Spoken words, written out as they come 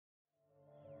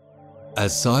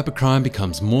As cybercrime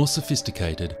becomes more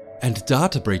sophisticated and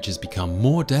data breaches become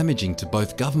more damaging to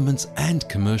both governments and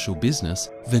commercial business,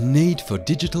 the need for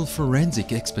digital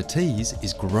forensic expertise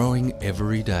is growing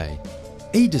every day.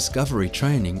 eDiscovery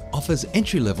Training offers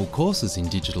entry-level courses in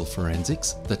digital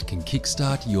forensics that can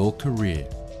kickstart your career.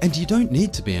 And you don't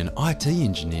need to be an IT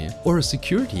engineer or a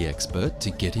security expert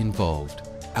to get involved.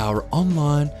 Our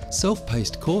online,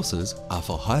 self-paced courses are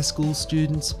for high school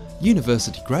students,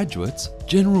 university graduates,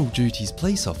 general duties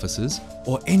police officers,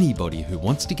 or anybody who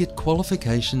wants to get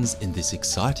qualifications in this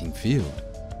exciting field.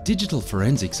 Digital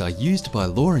forensics are used by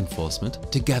law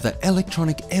enforcement to gather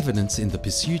electronic evidence in the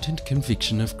pursuit and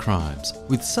conviction of crimes,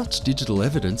 with such digital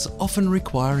evidence often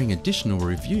requiring additional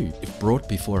review if brought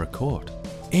before a court.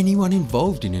 Anyone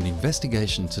involved in an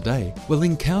investigation today will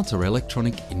encounter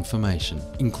electronic information,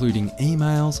 including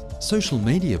emails, social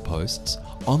media posts,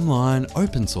 online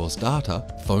open source data,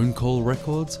 phone call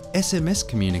records, SMS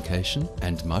communication,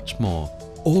 and much more.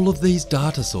 All of these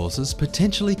data sources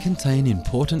potentially contain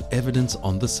important evidence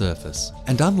on the surface,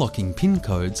 and unlocking PIN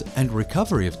codes and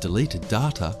recovery of deleted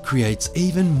data creates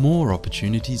even more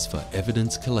opportunities for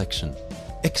evidence collection.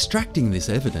 Extracting this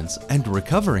evidence and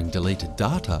recovering deleted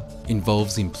data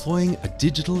involves employing a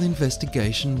digital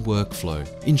investigation workflow,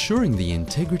 ensuring the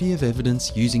integrity of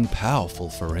evidence using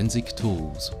powerful forensic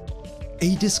tools.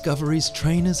 eDiscovery's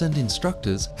trainers and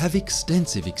instructors have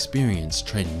extensive experience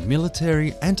training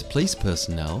military and police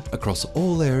personnel across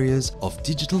all areas of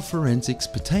digital forensics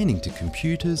pertaining to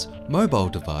computers, mobile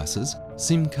devices,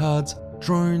 SIM cards,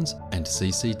 drones, and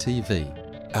CCTV.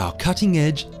 Our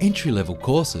cutting-edge, entry-level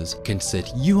courses can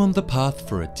set you on the path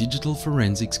for a digital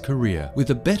forensics career with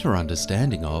a better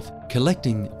understanding of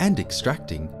collecting and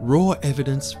extracting raw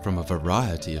evidence from a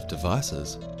variety of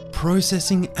devices,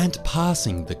 processing and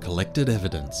parsing the collected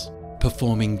evidence,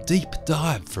 performing deep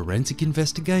dive forensic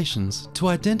investigations to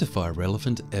identify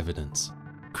relevant evidence,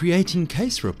 creating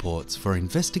case reports for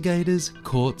investigators,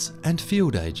 courts, and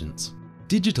field agents.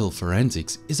 Digital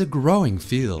forensics is a growing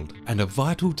field and a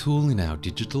vital tool in our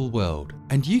digital world,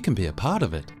 and you can be a part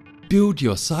of it. Build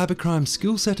your cybercrime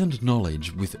skill set and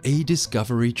knowledge with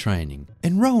eDiscovery Training.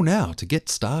 Enroll now to get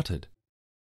started.